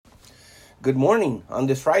Good morning on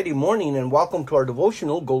this Friday morning, and welcome to our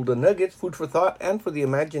devotional Golden Nuggets, food for thought and for the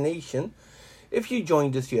imagination. If you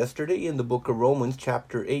joined us yesterday in the book of Romans,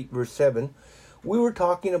 chapter 8, verse 7, we were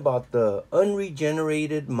talking about the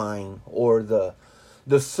unregenerated mind, or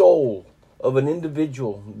the soul of an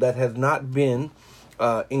individual that has not been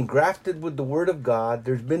engrafted with the Word of God.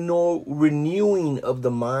 There's been no renewing of the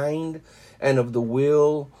mind and of the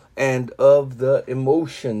will and of the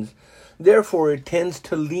emotions. Therefore, it tends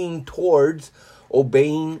to lean towards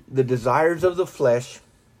obeying the desires of the flesh.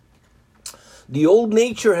 The old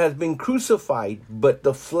nature has been crucified, but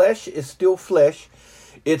the flesh is still flesh.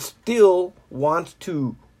 It still wants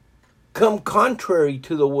to come contrary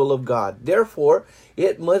to the will of God. Therefore,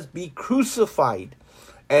 it must be crucified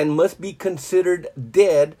and must be considered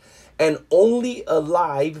dead and only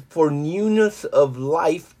alive for newness of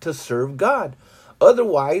life to serve God.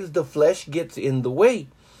 Otherwise, the flesh gets in the way.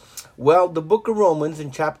 Well, the book of Romans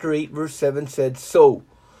in chapter 8, verse 7 said,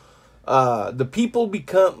 the people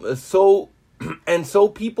become so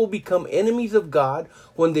people become enemies of God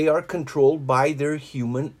when they are controlled by their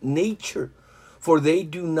human nature. For they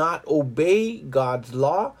do not obey God's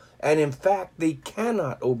law, and in fact, they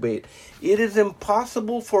cannot obey it. It is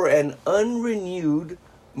impossible for an unrenewed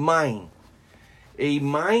mind, a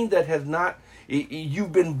mind that has not,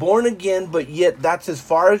 you've been born again, but yet that's as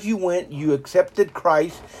far as you went. You accepted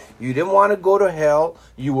Christ. You didn't want to go to hell.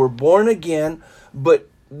 You were born again, but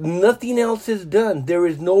nothing else is done. There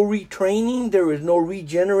is no retraining. There is no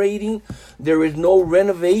regenerating. There is no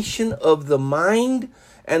renovation of the mind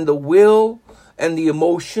and the will and the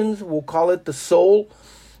emotions. We'll call it the soul.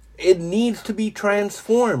 It needs to be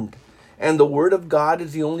transformed. And the Word of God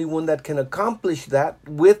is the only one that can accomplish that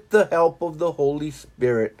with the help of the Holy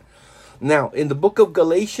Spirit. Now, in the book of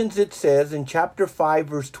Galatians, it says in chapter 5,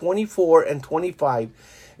 verse 24 and 25,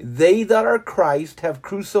 they that are Christ have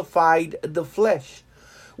crucified the flesh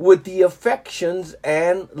with the affections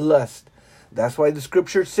and lust. That's why the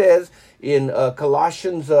scripture says in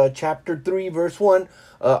Colossians chapter 3, verse 1,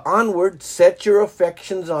 onward, set your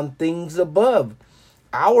affections on things above.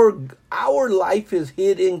 Our life is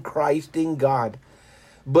hid in Christ, in God.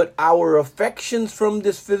 But our affections from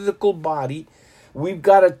this physical body, we've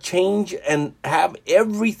got to change and have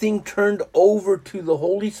everything turned over to the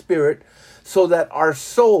Holy Spirit so that our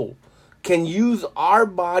soul can use our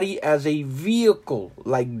body as a vehicle,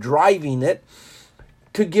 like driving it,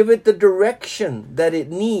 to give it the direction that it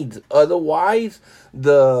needs. Otherwise,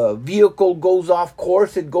 the vehicle goes off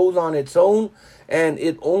course, it goes on its own, and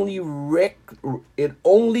it only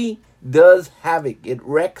does havoc. It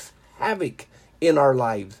wreaks havoc in our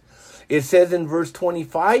lives. It says in verse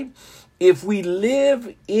 25, if we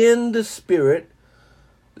live in the Spirit,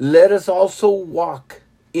 let us also walk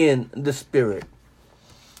in the Spirit.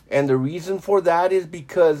 And the reason for that is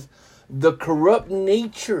because the corrupt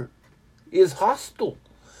nature is hostile.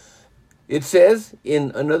 It says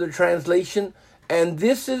in another translation, and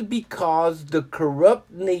this is because the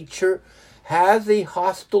corrupt nature has a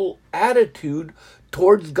hostile attitude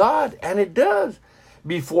towards God. And it does.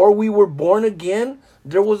 Before we were born again,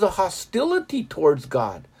 there was a hostility towards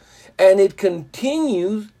God. And it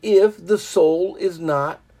continues if the soul is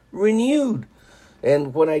not renewed.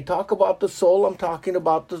 And when I talk about the soul, I'm talking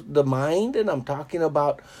about the mind, and I'm talking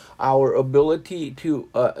about our ability to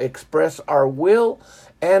express our will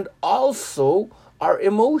and also our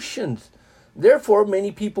emotions. Therefore,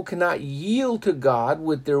 many people cannot yield to God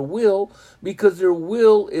with their will because their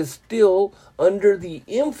will is still under the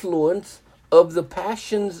influence of the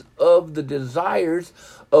passions of the desires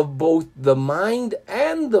of both the mind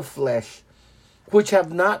and the flesh, which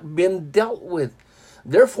have not been dealt with.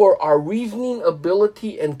 Therefore, our reasoning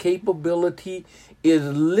ability and capability is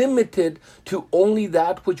limited to only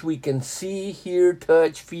that which we can see, hear,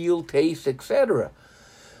 touch, feel, taste, etc.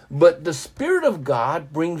 But the Spirit of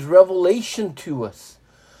God brings revelation to us.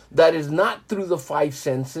 That is not through the five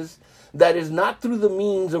senses. That is not through the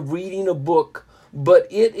means of reading a book. But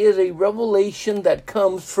it is a revelation that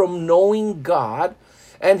comes from knowing God,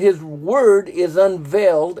 and His Word is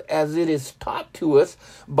unveiled as it is taught to us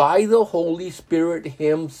by the Holy Spirit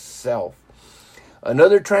Himself.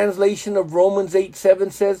 Another translation of Romans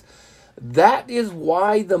 8:7 says, that is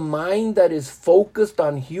why the mind that is focused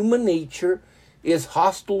on human nature is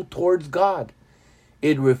hostile towards God.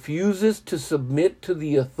 It refuses to submit to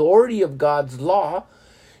the authority of God's law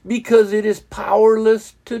because it is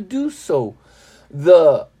powerless to do so.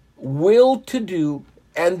 The will to do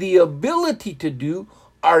and the ability to do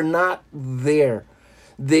are not there.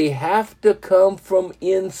 They have to come from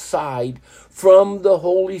inside, from the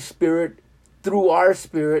Holy Spirit, through our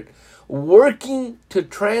spirit, working to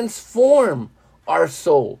transform our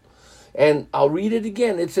soul. And I'll read it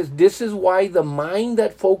again. It says, this is why the mind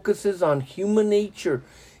that focuses on human nature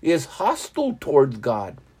is hostile towards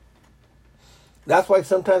God. That's why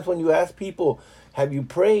sometimes when you ask people, have you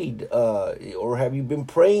prayed? Or have you been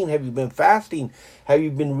praying? Have you been fasting? Have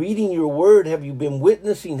you been reading your word? Have you been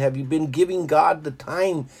witnessing? Have you been giving God the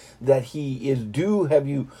time that he is due? Have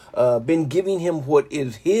you been giving him what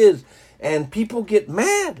is his? And people get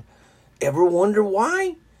mad. Ever wonder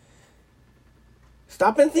why?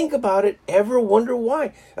 Stop and think about it. Ever wonder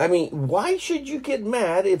why? I mean, why should you get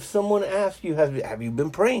mad if someone asks you, have you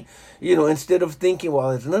been praying? Instead of thinking,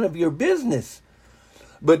 well, it's none of your business.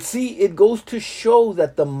 But see, it goes to show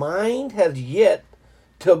that the mind has yet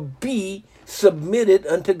to be submitted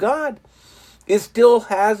unto God. It still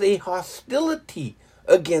has a hostility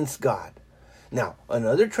against God. Now,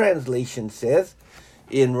 another translation says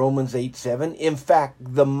in Romans 8:7, in fact,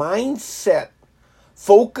 the mindset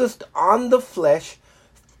focused on the flesh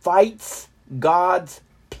fights God's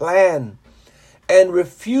plan and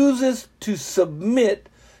refuses to submit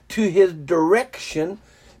to his direction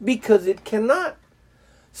because it cannot.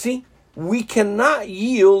 See, we cannot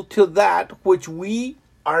yield to that which we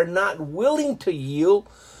are not willing to yield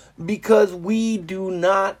because we do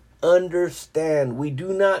not understand. We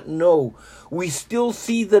do not know. We still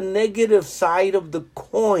see the negative side of the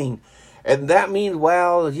coin. And that means,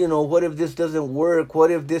 well, what if this doesn't work? What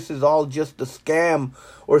if this is all just a scam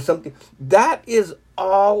or something? That is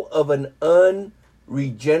all of an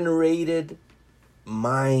unregenerated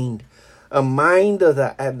mind. A mind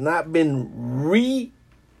that had not been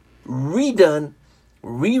redone,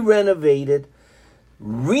 re-renovated,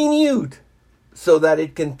 renewed so that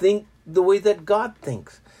it can think the way that God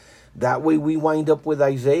thinks. That way we wind up with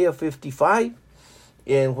Isaiah 55,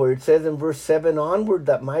 and where it says in verse 7 onward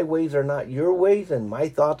that my ways are not your ways and my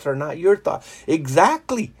thoughts are not your thoughts.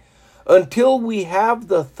 Exactly. Until we have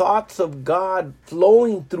the thoughts of God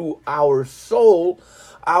flowing through our soul,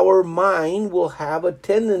 our mind will have a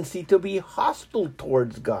tendency to be hostile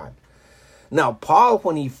towards God. Now, Paul,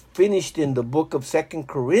 when he finished in the book of 2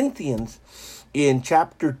 Corinthians, in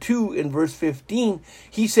chapter 2, in verse 15,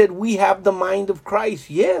 he said, we have the mind of Christ.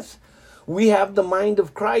 Yes, we have the mind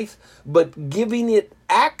of Christ, but giving it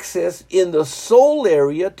access in the soul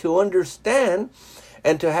area to understand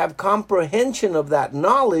and to have comprehension of that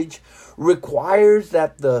knowledge requires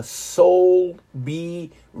that the soul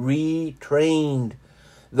be retrained,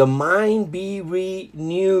 the mind be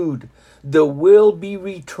renewed, the will be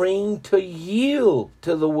retrained to yield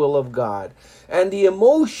to the will of God, and the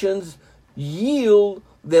emotions yield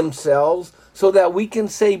themselves so that we can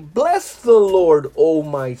say, bless the Lord, O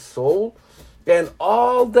my soul, and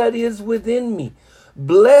all that is within me.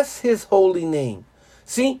 Bless his holy name.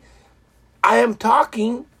 See, I am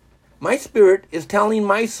talking, my spirit is telling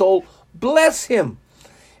my soul, bless him.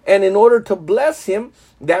 And in order to bless him,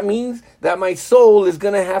 that means that my soul is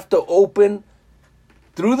going to have to open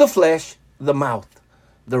through the flesh, the mouth,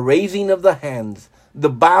 the raising of the hands, the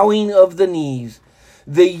bowing of the knees,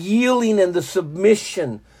 the yielding and the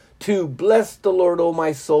submission to bless the Lord, O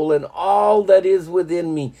my soul, and all that is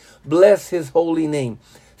within me. Bless his holy name.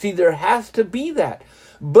 See, there has to be that.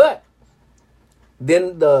 But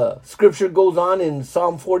then the scripture goes on in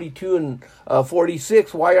Psalm 42 and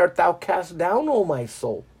 46, why art thou cast down, O my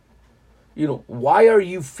soul? Why are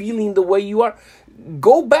you feeling the way you are?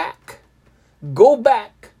 Go back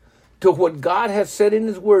to what God has said in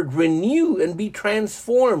his word. Renew and be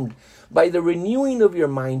transformed by the renewing of your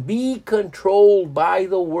mind. Be controlled by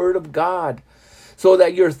the word of God so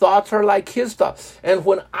that your thoughts are like his thoughts. And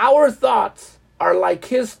when our thoughts are like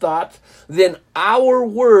his thoughts, then our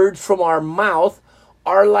words from our mouth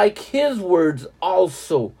are like his words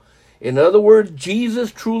also. In other words,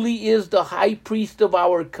 Jesus truly is the high priest of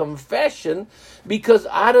our confession, because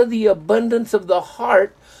out of the abundance of the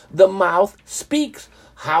heart, the mouth speaks.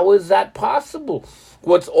 How is that possible?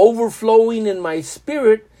 What's overflowing in my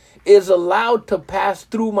spirit is allowed to pass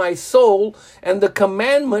through my soul, and the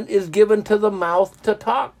commandment is given to the mouth to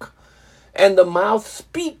talk. And the mouth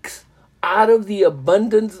speaks out of the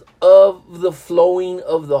abundance of the flowing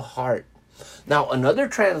of the heart. Now, another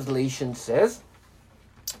translation says,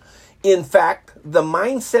 in fact, the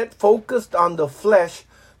mindset focused on the flesh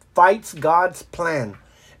fights God's plan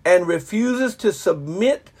and refuses to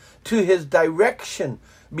submit to his direction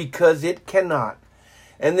because it cannot.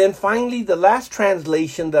 And then finally, the last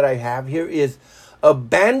translation that I have here is,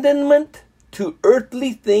 abandonment to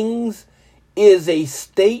earthly things is a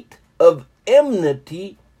state of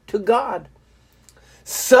enmity to God.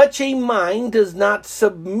 Such a mind does not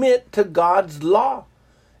submit to God's law,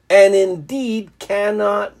 and indeed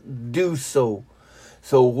cannot do so.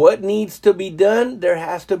 So what needs to be done? There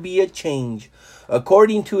has to be a change.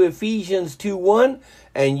 According to Ephesians 2:1,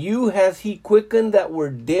 and you has he quickened that were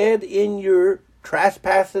dead in your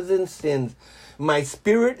trespasses and sins. My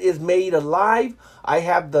spirit is made alive. I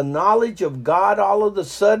have the knowledge of God all of a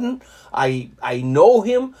sudden. I know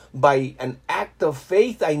him by an act of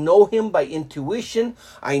faith. I know him by intuition.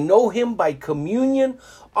 I know him by communion.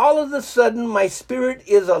 All of a sudden, my spirit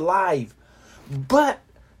is alive. But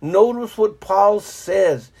notice what Paul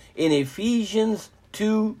says in Ephesians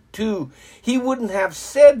 2:2. He wouldn't have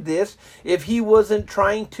said this if he wasn't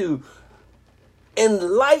trying to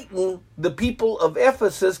enlighten the people of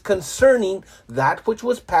Ephesus concerning that which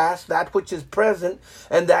was past, that which is present,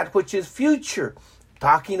 and that which is future.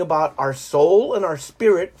 Talking about our soul and our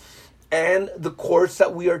spirit and the course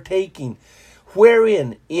that we are taking.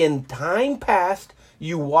 Wherein in time past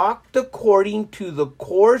you walked according to the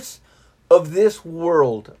course of this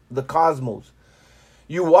world, the cosmos.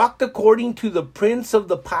 You walked according to the prince of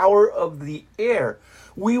the power of the air.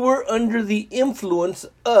 We were under the influence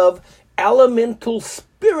of elemental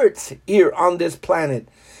spirits here on this planet.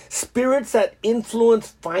 Spirits that influence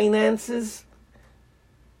finances,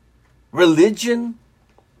 religion,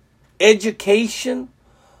 education,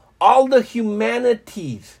 all the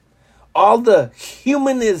humanities, all the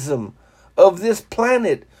humanism of this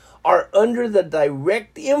planet are under the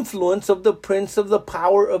direct influence of the prince of the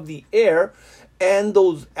power of the air and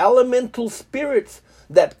those elemental spirits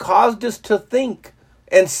that caused us to think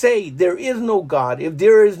and say, there is no God. If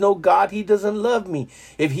there is no God, he doesn't love me.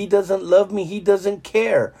 If he doesn't love me, he doesn't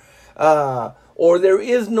care. Or there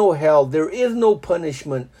is no hell. There is no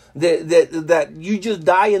punishment. That you just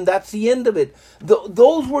die and that's the end of it.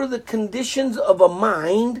 Those were the conditions of a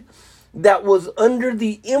mind that was under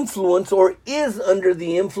the influence or is under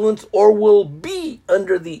the influence or will be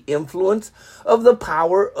under the influence of the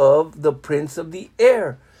power of the prince of the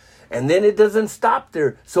air. And then it doesn't stop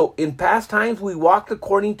there. So in past times, we walked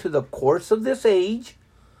according to the course of this age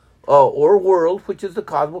or world, which is the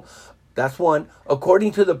cosmos. That's one.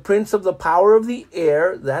 According to the prince of the power of the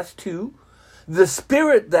air, that's two. The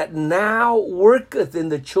spirit that now worketh in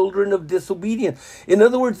the children of disobedience. In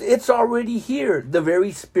other words, it's already here. The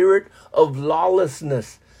very spirit of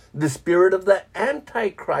lawlessness. The spirit of the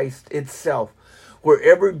Antichrist itself.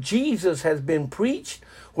 Wherever Jesus has been preached,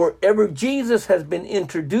 wherever Jesus has been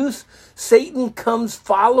introduced, Satan comes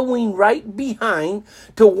following right behind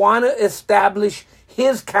to want to establish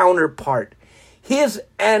his counterpart, his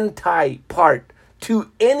anti-part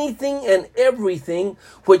to anything and everything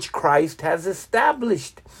which Christ has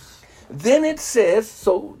established. Then it says,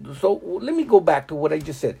 so let me go back to what I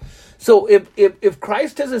just said. So if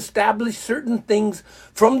Christ has established certain things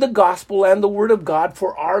from the gospel and the word of God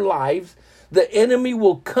for our lives, the enemy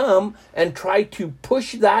will come and try to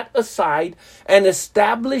push that aside and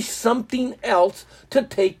establish something else to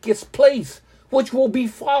take its place, which will be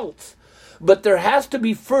false. But there has to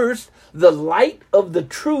be first the light of the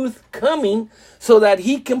truth coming so that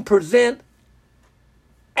he can present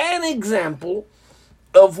an example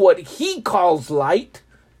of what he calls light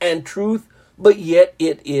and truth, but yet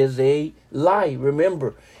it is a lie.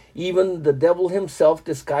 Remember, even the devil himself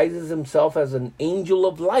disguises himself as an angel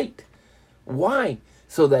of light. Why?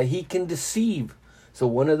 So that he can deceive. So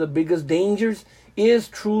one of the biggest dangers is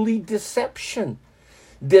truly deception.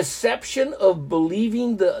 Deception of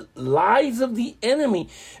believing the lies of the enemy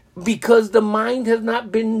because the mind has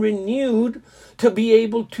not been renewed to be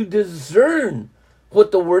able to discern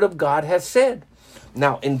what the word of God has said.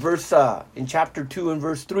 Now in chapter 2 and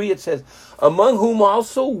verse 3 it says, among whom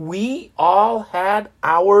also we all had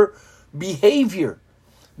our behavior.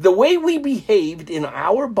 The way we behaved in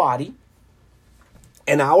our body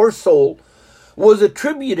and our soul was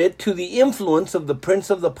attributed to the influence of the prince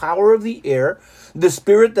of the power of the air, the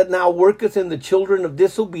spirit that now worketh in the children of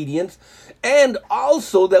disobedience, and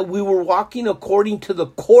also that we were walking according to the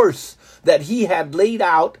course that he had laid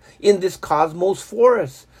out in this cosmos for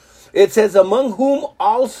us. It says, among whom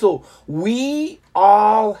also we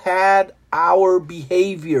all had our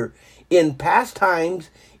behavior in past times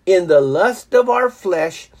in the lust of our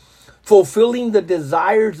flesh, fulfilling the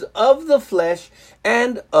desires of the flesh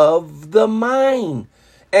and of the mind,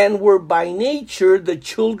 and were by nature the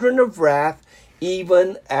children of wrath,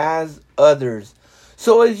 even as others.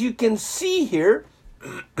 So as you can see here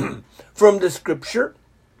from the scripture,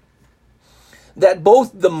 that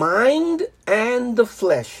both the mind and the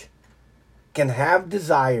flesh can have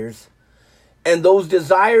desires, and those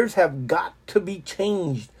desires have got to be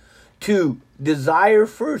changed to desire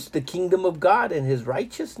first the kingdom of God and his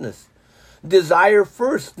righteousness. Desire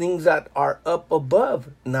first things that are up above,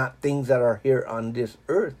 not things that are here on this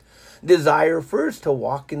earth. Desire first to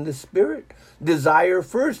walk in the Spirit. Desire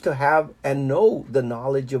first to have and know the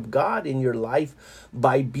knowledge of God in your life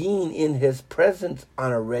by being in His presence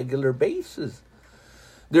on a regular basis.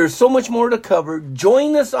 There's so much more to cover.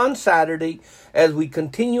 Join us on Saturday as we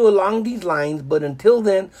continue along these lines. But until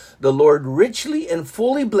then, the Lord richly and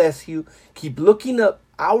fully bless you. Keep looking up.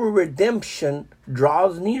 Our redemption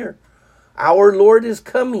draws near. Our Lord is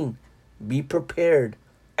coming. Be prepared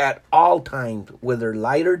at all times, whether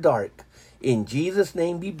light or dark. In Jesus'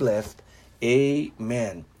 name be blessed.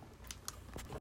 Amen.